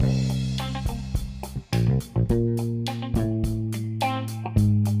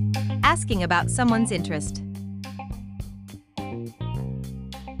asking about someone's interest.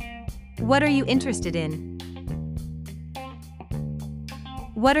 What are you interested in?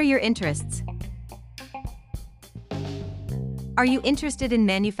 What are your interests? Are you interested in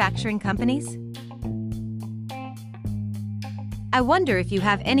manufacturing companies? I wonder if you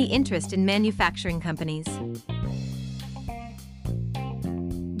have any interest in manufacturing companies.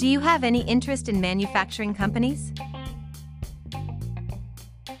 Do you have any interest in manufacturing companies?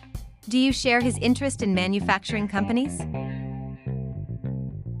 Do you share his interest in manufacturing companies?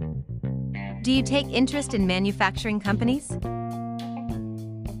 Do you take interest in manufacturing companies?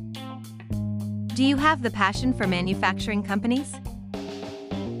 Do you have the passion for manufacturing companies?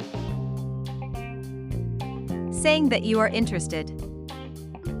 Saying that you are interested.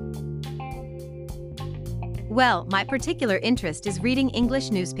 Well, my particular interest is reading English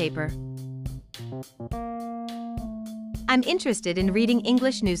newspaper. I'm interested in reading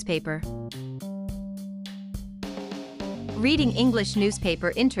English newspaper. Reading English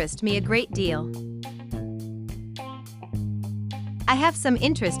newspaper interests me a great deal. I have some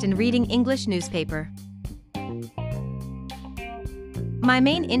interest in reading English newspaper. My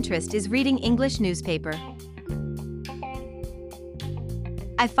main interest is reading English newspaper.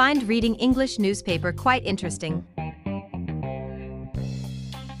 I find reading English newspaper quite interesting.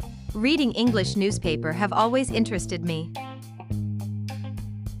 Reading English newspaper have always interested me.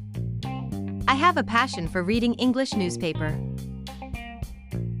 I have a passion for reading English newspaper.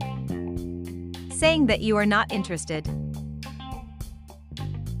 Saying that you are not interested.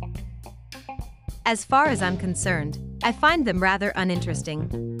 As far as I'm concerned, I find them rather uninteresting.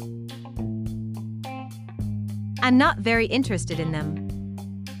 I'm not very interested in them.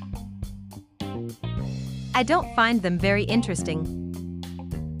 I don't find them very interesting.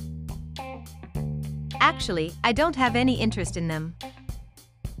 Actually, I don't have any interest in them.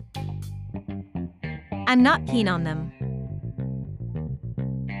 I'm not keen on them.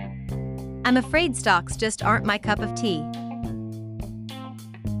 I'm afraid stocks just aren't my cup of tea.